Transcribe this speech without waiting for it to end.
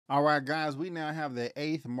All right, guys, we now have the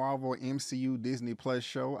 8th Marvel MCU Disney Plus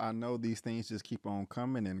show. I know these things just keep on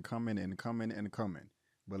coming and coming and coming and coming,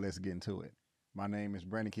 but let's get into it. My name is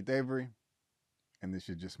Brandon Keith Avery, and this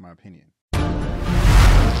is just my opinion.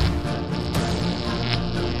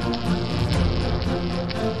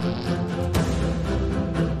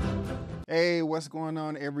 Hey, what's going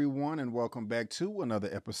on, everyone, and welcome back to another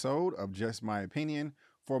episode of Just My Opinion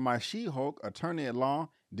for my She-Hulk Attorney at Law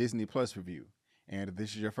Disney Plus review. And if this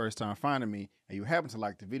is your first time finding me and you happen to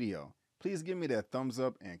like the video, please give me that thumbs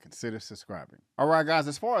up and consider subscribing. All right, guys,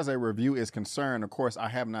 as far as a review is concerned, of course, I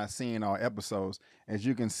have not seen all episodes. As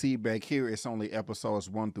you can see back here, it's only episodes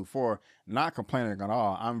 1 through 4. Not complaining at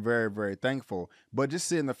all. I'm very, very thankful. But just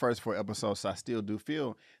seeing the first 4 episodes, I still do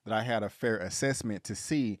feel that I had a fair assessment to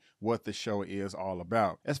see what the show is all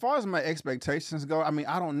about. As far as my expectations go, I mean,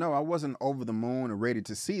 I don't know. I wasn't over the moon and ready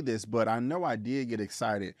to see this, but I know I did get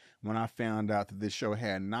excited when I found out that this show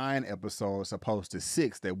had 9 episodes opposed to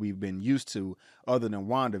 6 that we've been used to, other than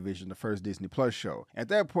WandaVision, the first Disney Plus show. At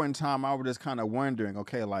that point in time, I was just kind of wondering,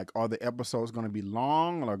 okay, like, are the episodes going to be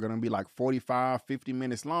long, or are going to be like 45, 50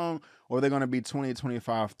 minutes long, or are they going to be 20,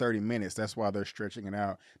 25, 30 minutes? That's why they're stretching it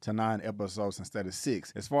out to 9 episodes instead of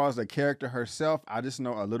 6. As far as the character herself, I just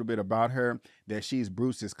know a little bit about her, that she's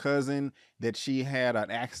Bruce's cousin, that she had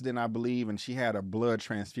an accident, I believe, and she had a blood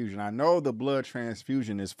transfusion. I know the blood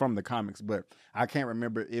transfusion is from the comics, but I can't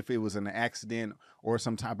remember if it was an accident or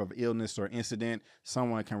some type of illness or incident.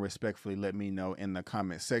 Someone can respectfully let me know in the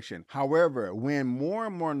comment section. However, when more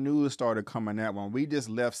and more news started coming out, when we just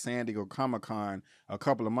left San Diego Comic-Con a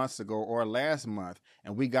couple of months ago or last month,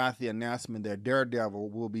 and we got the announcement that Daredevil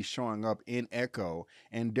will be showing up in Echo,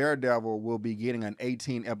 and Daredevil will be getting an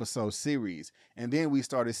 18-episode series. And then we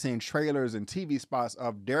started seeing trailers and TV spots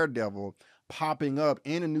of Daredevil popping up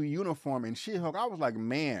in a new uniform and She-Hulk. I was like,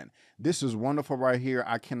 man, this is wonderful right here.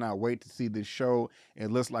 I cannot wait to see this show.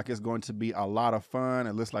 It looks like it's going to be a lot of fun.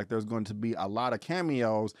 It looks like there's going to be a lot of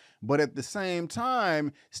cameos, but at the same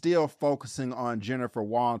time, still focusing on Jennifer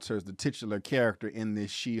Walters, the titular character in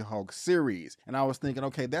this She-Hulk series. And I was thinking,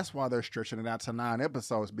 okay, that's why they're stretching it out to 9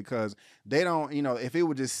 episodes, because they don't, if it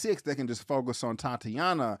were just 6, they can just focus on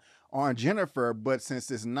Tatiana, on Jennifer, but since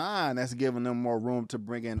it's 9, that's giving them more room to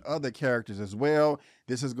bring in other characters as well.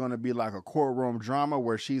 This is going to be like a courtroom drama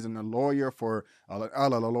where she's a lawyer for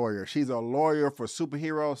she's a lawyer for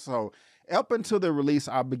superheroes. So up until the release,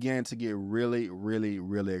 I began to get really, really,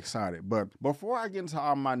 really excited. But before I get into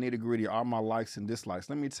all my nitty-gritty, all my likes and dislikes,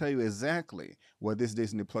 let me tell you exactly what this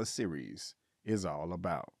Disney Plus series is all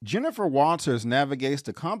about. Jennifer Walters navigates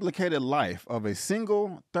the complicated life of a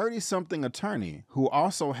single 30-something attorney who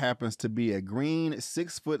also happens to be a green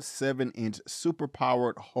 6'7"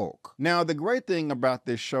 superpowered Hulk. Now, the great thing about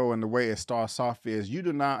this show and the way it starts off is you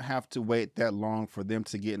do not have to wait that long for them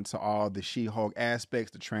to get into all the She-Hulk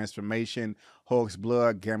aspects, the transformation, Hulk's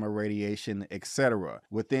blood, gamma radiation, etc.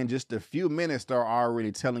 Within just a few minutes, they're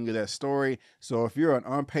already telling you that story. So if you're an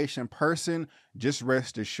impatient person, just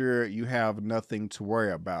rest assured you have nothing to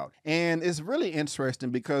worry about. And it's really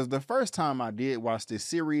interesting because the first time I did watch this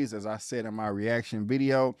series, as I said in my reaction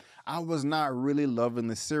video, I was not really loving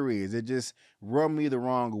the series. It just rubbed me the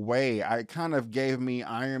wrong way. It kind of gave me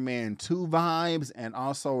Iron Man 2 vibes and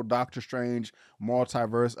also Doctor Strange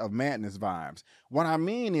Multiverse of Madness vibes. What I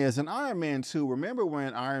mean is, in Iron Man 2, remember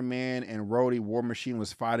when Iron Man and Rhodey War Machine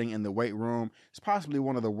was fighting in the weight room? It's possibly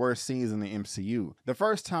one of the worst scenes in the MCU. The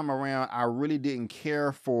first time around, I really didn't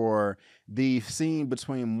care for the scene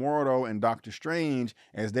between Mordo and Doctor Strange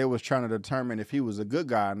as they was trying to determine if he was a good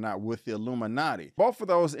guy or not with the Illuminati. Both of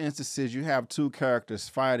those instances, you have 2 characters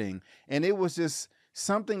fighting, and it was just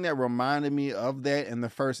something that reminded me of that in the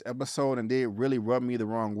first episode and did really rub me the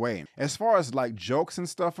wrong way. As far as like jokes and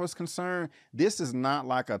stuff was concerned, this is not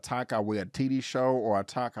like a Taika Waititi show or a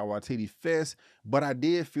Taika Waititi fest, but I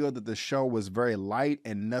did feel that the show was very light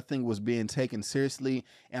and nothing was being taken seriously,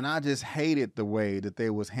 and I just hated the way that they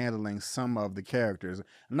was handling some of the characters.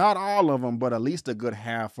 Not all of them, but at least a good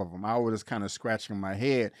half of them. I was just kind of scratching my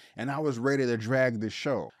head and I was ready to drag the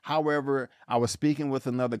show. However, I was speaking with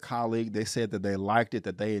another colleague. They said that they liked it,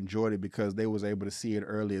 that they enjoyed it because they was able to see it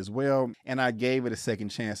early as well, and I gave it a second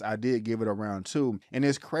chance. I did give it a round 2, and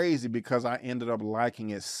it's crazy because I ended up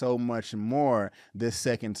liking it so much more this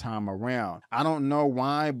second time around. I don't know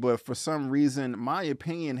why, but for some reason my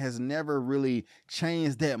opinion has never really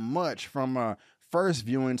changed that much from a first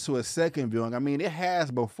viewing to a second viewing. I mean, it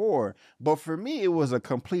has before, but for me, it was a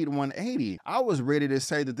complete 180. I was ready to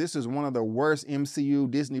say that this is one of the worst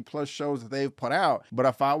MCU Disney Plus shows that they've put out, but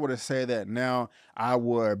if I were to say that now, I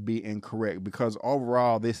would be incorrect, because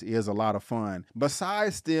overall, this is a lot of fun.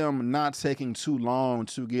 Besides them not taking too long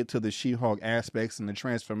to get to the She-Hulk aspects and the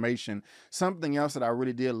transformation, something else that I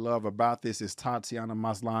really did love about this is Tatiana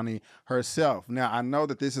Maslany herself. Now, I know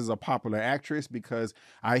that this is a popular actress because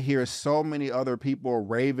I hear so many other people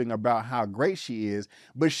raving about how great she is,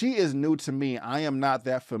 but she is new to me. I am not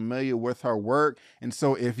that familiar with her work, and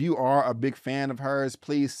so if you are a big fan of hers,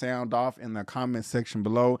 please sound off in the comment section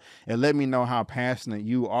below and let me know how passionate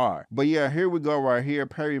you are. But yeah, here we go right here.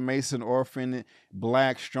 Perry Mason, Orphan,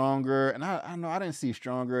 Black, Stronger, and I know I didn't see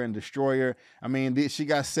Stronger and Destroyer. I mean, she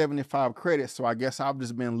got 75 credits, so I guess I've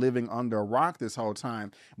just been living under a rock this whole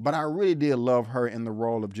time. But I really did love her in the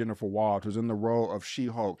role of Jennifer Walters, in the role of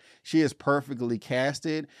She-Hulk. She is perfectly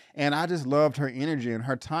casted, and I just loved her energy and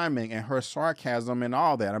her timing and her sarcasm and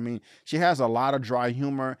all that. I mean, she has a lot of dry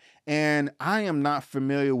humor, and I am not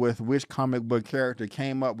familiar with which comic book character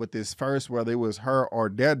came up with this first, whether it was her or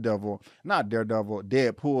Daredevil, not Daredevil,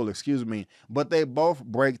 Deadpool, excuse me, but they both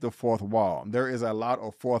break the fourth wall. There is a lot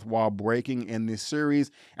of fourth wall breaking in this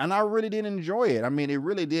series, and I really did enjoy it. I mean, it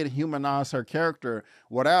really did humanize her character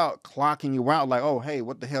without clocking you out like, oh, hey,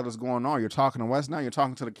 what the hell is going on? You're talking to us now? You're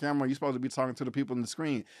talking to the camera? You're supposed to be talking to the people on the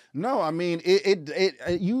screen. No, I mean,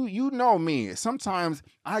 you know me. Sometimes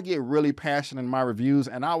I get really passionate in my reviews,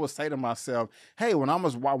 and I was say to myself, hey, when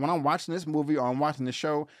I'm watching this movie or I'm watching the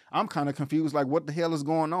show, I'm kind of confused, like what the hell is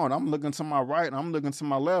going on? I'm looking to my right and I'm looking to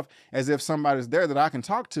my left as if somebody's there that I can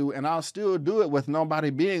talk to, and I'll still do it with nobody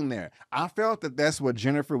being there. I felt that that's what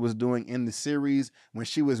Jennifer was doing in the series when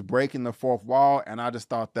she was breaking the fourth wall, and I just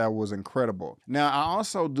thought that was incredible. Now, I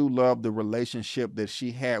also do love the relationship that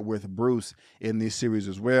she had with Bruce in this series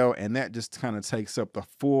as well, and that just kind of takes up the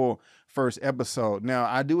full first episode. Now,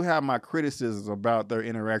 I do have my criticisms about their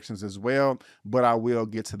interactions as well, but I will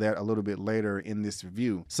get to that a little bit later in this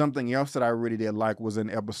review. Something else that I really did like was in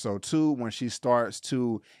episode 2 when she starts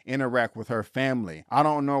to interact with her family. I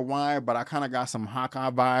don't know why, but I kind of got some Hawkeye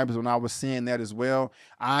vibes when I was seeing that as well.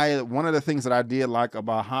 One of the things that I did like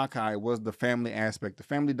about Hawkeye was the family aspect, the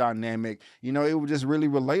family dynamic. You know, it was just really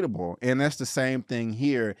relatable, and that's the same thing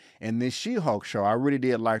here in this She-Hulk show. I really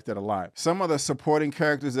did like that a lot. Some of the supporting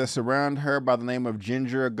characters that surround her by the name of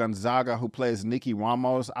Ginger Gonzaga, who plays Nikki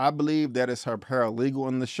Ramos. I believe that is her paralegal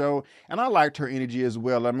in the show, and I liked her energy as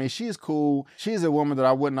well. I mean, she's cool. She's a woman that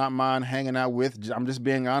I would not mind hanging out with. I'm just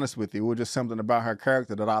being honest with you. It was just something about her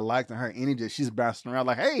character that I liked, and her energy. She's bouncing around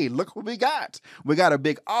like, hey, look what we got. We got a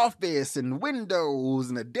big office and windows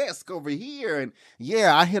and a desk over here. And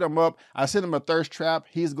yeah, I hit him up. I sent him a thirst trap.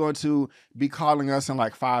 He's going to be calling us in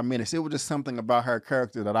like 5 minutes. It was just something about her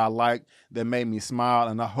character that I liked that made me smile,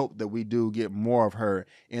 and I hope that we do get more of her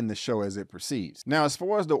in the show as it proceeds. Now, as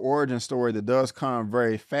far as the origin story that does come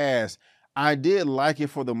very fast, I did like it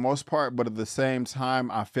for the most part, but at the same time,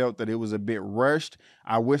 I felt that it was a bit rushed.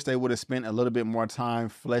 I wish they would have spent a little bit more time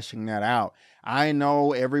fleshing that out. I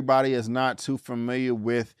know everybody is not too familiar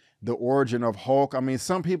with the origin of Hulk. I mean,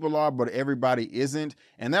 some people are, but everybody isn't.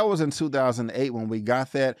 And that was in 2008 when we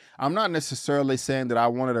got that. I'm not necessarily saying that I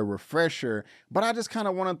wanted a refresher, but I just kind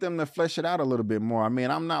of wanted them to flesh it out a little bit more. I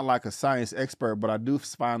mean, I'm not like a science expert, but I do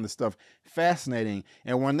find the stuff fascinating.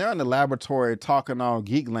 And when they're in the laboratory talking all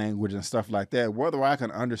geek language and stuff like that, whether I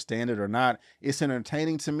can understand it or not, it's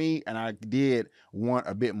entertaining to me, and I did want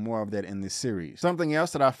a bit more of that in this series. Something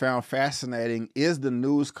else that I found fascinating is the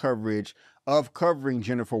news coverage of covering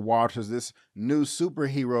Jennifer Walters, this new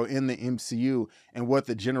superhero in the MCU, and what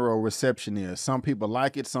the general reception is. Some people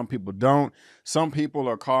like it, some people don't. Some people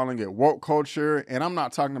are calling it woke culture, and I'm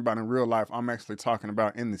not talking about in real life. I'm actually talking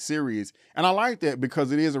about in the series, and I like that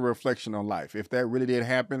because it is a reflection on life. If that really did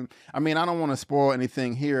happen, I mean, I don't want to spoil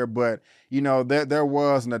anything here, but you know, there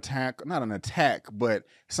was an attack, not an attack, but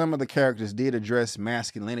some of the characters did address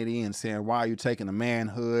masculinity and saying, why are you taking the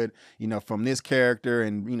manhood, you know, from this character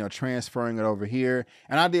and, you know, transferring it over here.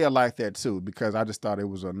 And I did like that too, because I just thought it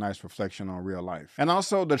was a nice reflection on real life. And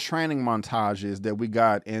also the training montages that we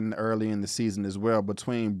got in early in the season as well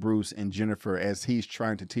between Bruce and Jennifer as he's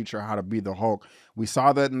trying to teach her how to be the Hulk We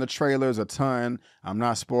saw that in the trailers a ton. I'm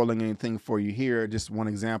not spoiling anything for you here. Just one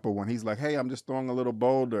example when he's like, hey, I'm just throwing a little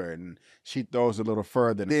boulder, and she throws a little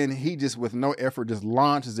further. Then he just, with no effort, just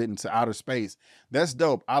launches it into outer space. That's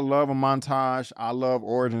dope. I love a montage. I love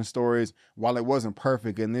origin stories. While it wasn't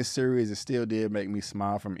perfect in this series, it still did make me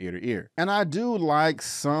smile from ear to ear. And I do like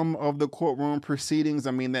some of the courtroom proceedings.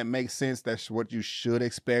 I mean, that makes sense. That's what you should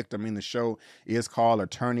expect. I mean, the show is called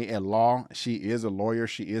Attorney at Law. She is a lawyer.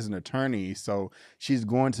 She is an attorney. So she's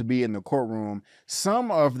going to be in the courtroom.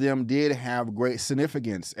 Some of them did have great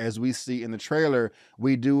significance. As we see in the trailer,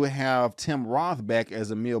 we do have Tim Roth back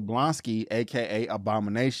as Emil Blonsky, aka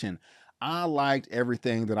Abomination. I liked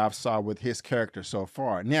everything that I've saw with his character so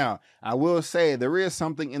far. Now, I will say there is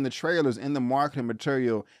something in the trailers, in the marketing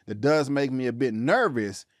material, that does make me a bit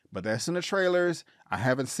nervous, but that's in the trailers. I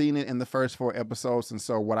haven't seen it in the first 4 episodes, and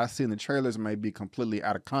so what I see in the trailers may be completely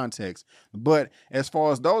out of context. But as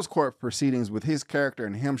far as those court proceedings with his character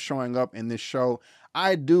and him showing up in this show,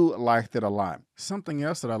 I do like that a lot. Something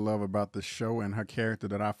else that I love about the show and her character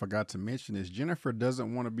that I forgot to mention is Jennifer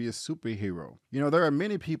doesn't want to be a superhero. You know, there are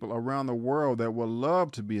many people around the world that would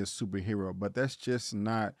love to be a superhero, but that's just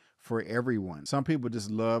not for everyone. Some people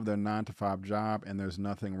just love their 9-to-5 job, and there's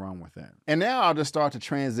nothing wrong with that. And now I'll just start to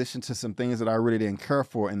transition to some things that I really didn't care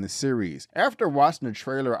for in the series. After watching the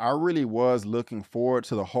trailer, I really was looking forward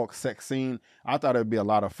to the Hulk sex scene. I thought it'd be a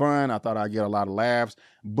lot of fun. I thought I'd get a lot of laughs,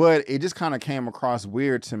 but it just kind of came across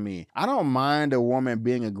weird to me. I don't mind a woman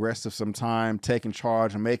being aggressive sometime, taking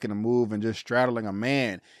charge and making a move and just straddling a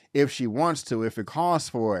man if she wants to, if it calls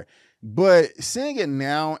for it. But seeing it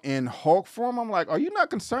now in Hulk form, I'm like, are you not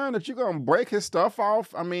concerned that you're going to break his stuff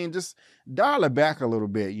off? I mean, just dial it back a little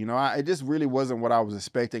bit. You know, it just really wasn't what I was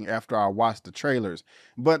expecting after I watched the trailers.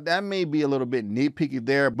 But that may be a little bit nitpicky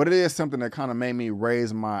there, but it is something that kind of made me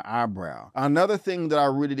raise my eyebrow. Another thing that I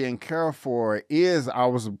really didn't care for is, I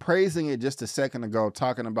was praising it just a second ago,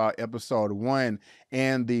 talking about episode 1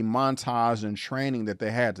 and the montage and training that they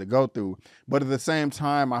had to go through. But at the same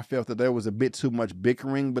time, I felt that there was a bit too much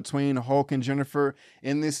bickering between Hulk and Jennifer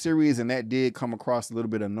in this series, and that did come across a little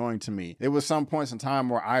bit annoying to me. There was some points in time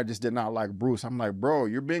where I just did not like Bruce. I'm like, bro,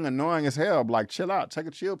 you're being annoying as hell. Like, chill out, take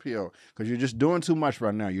a chill pill, because you're just doing too much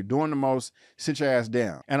right now. You're doing the most, sit your ass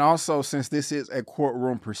down. And also, since this is a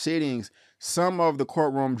courtroom proceedings, some of the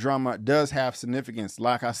courtroom drama does have significance,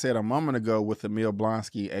 like I said a moment ago with Emil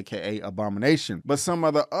Blonsky, aka Abomination. But some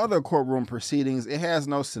of the other courtroom proceedings, it has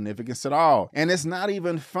no significance at all. And it's not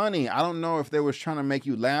even funny. I don't know if they was trying to make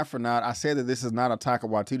you laugh or not. I said that this is not a Taika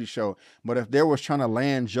Waititi show, but if they was trying to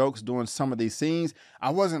land jokes doing some of these scenes, I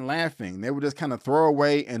wasn't laughing. They were just kind of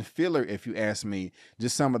throwaway and filler, if you ask me,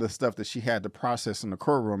 just some of the stuff that she had to process in the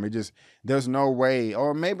courtroom. It just, there's no way,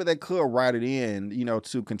 or maybe they could write it in, you know,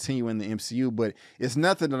 to continue in the MCU. But it's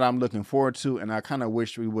nothing that I'm looking forward to, and I kind of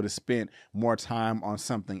wish we would have spent more time on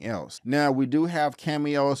something else. Now, we do have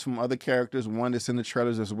cameos from other characters. One that's in the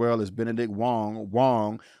trailers as well is Benedict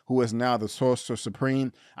Wong, who is now the Sorcerer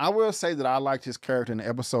Supreme. I will say that I liked his character in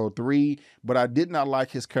episode 3, but I did not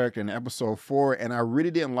like his character in episode 4, and I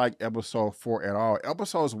really didn't like episode 4 at all.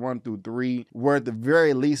 Episodes 1 through 3 were at the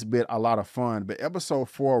very least bit a lot of fun, but episode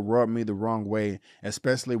 4 rubbed me the wrong way,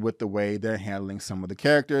 especially with the way they're handling some of the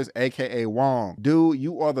characters, aka Wong. Dude,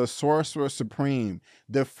 you are the Sorcerer Supreme.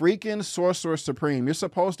 The freaking Sorcerer Supreme. You're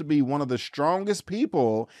supposed to be one of the strongest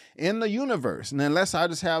people in the universe. And unless I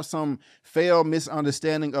just have some failed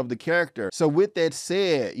misunderstanding of the character. So with that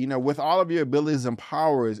said, you know, with all of your abilities and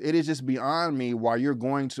powers, it is just beyond me why you're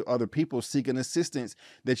going to other people seeking assistance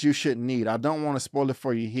that you shouldn't need. I don't want to spoil it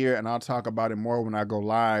for you here, and I'll talk about it more when I go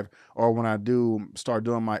live or when I do start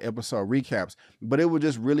doing my episode recaps. But it was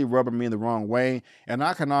just really rubbing me the wrong way. And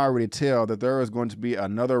I can already tell that there is going to be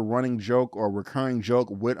another running joke or recurring joke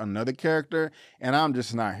with another character, and I'm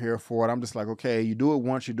just not here for it. I'm just like, okay, you do it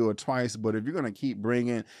once, you do it twice, but if you're going to keep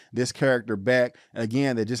bringing this character back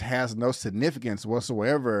again that just has no significance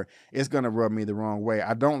whatsoever, it's going to rub me the wrong way.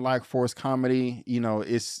 I don't like forced comedy. You know,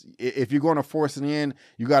 it's, if you're going to force it in,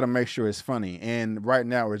 you got to make sure it's funny, and right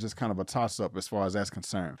now it's just kind of a toss-up as far as that's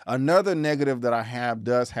concerned. Another negative that I have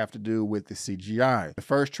does have to do with the CGI. The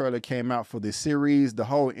first trailer came out for this series, the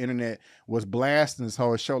whole internet was blasting this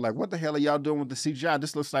whole show like, what the hell are y'all doing with the CGI?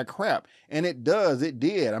 This looks like crap. And it does, it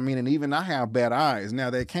did. I mean, and even I have bad eyes. Now,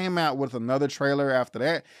 they came out with another trailer after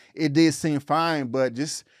that. It did seem fine, but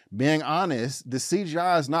just being honest, the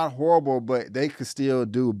CGI is not horrible, but they could still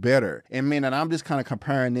do better. And I'm just kind of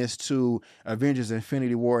comparing this to Avengers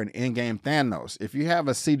Infinity War and Endgame Thanos. If you have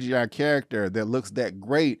a CGI character that looks that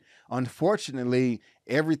great, unfortunately,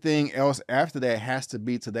 everything else after that has to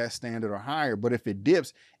be to that standard or higher. But if it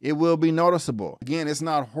dips, it will be noticeable. Again, it's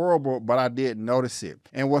not horrible, but I did notice it.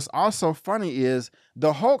 And what's also funny is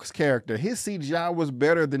the Hulk's character, his CGI was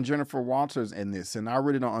better than Jennifer Walters in this, and I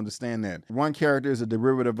really don't understand that. One character is a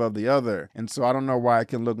derivative of the other, and so I don't know why it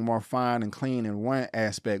can look more fine and clean in one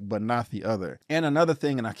aspect, but not the other. And another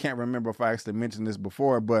thing, and I can't remember if I actually mentioned this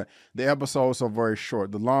before, but the episodes are very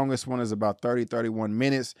short. The longest one is about 31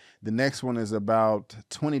 minutes. The next one is about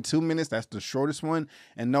 22 minutes. That's the shortest one,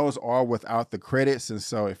 and those are without the credits. And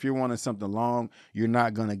so if you're wanting something long, you're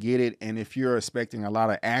not going to get it. And if you're expecting a lot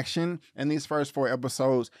of action in these first 4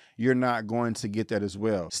 episodes, you're not going to get that as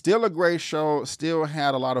well. Still a great show, still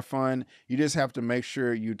had a lot of fun. You just have to make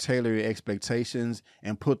sure you tailor your expectations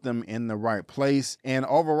and put them in the right place. And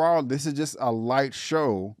overall, this is just a light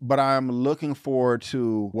show, but I'm looking forward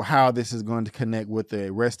to how this is going to connect with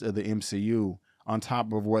the rest of the MCU on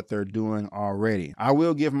top of what they're doing already. I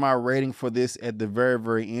will give my rating for this at the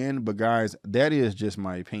very end, but guys, that is just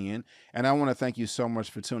my opinion. And I want to thank you so much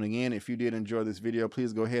for tuning in. If you did enjoy this video,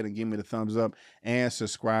 please go ahead and give me the thumbs up and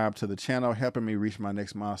subscribe to the channel, helping me reach my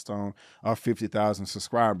next milestone of 50,000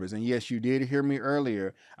 subscribers. And yes, you did hear me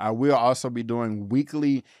earlier. I will also be doing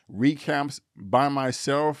weekly recaps by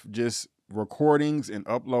myself, just recordings, and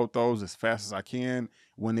upload those as fast as I can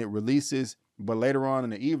when it releases. But later on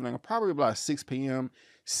in the evening, probably about 6 p.m.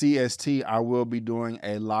 CST, I will be doing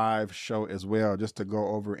a live show as well, just to go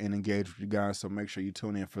over and engage with you guys. So make sure you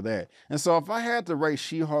tune in for that. And so if I had to rate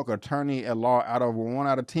She-Hulk Attorney at Law out of 1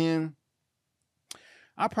 out of 10,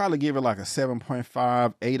 I'd probably give it like a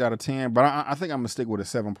 7.5, 8 out of 10, but I think I'm gonna stick with a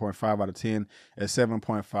 7.5 out of 10, a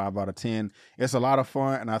 7.5 out of 10. It's a lot of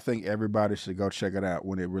fun, and I think everybody should go check it out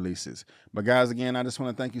when it releases. But guys, again, I just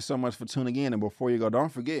want to thank you so much for tuning in. And before you go,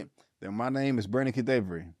 don't forget that my name is Brandon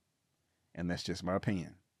Kadavery, and that's just my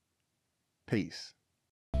opinion. Peace.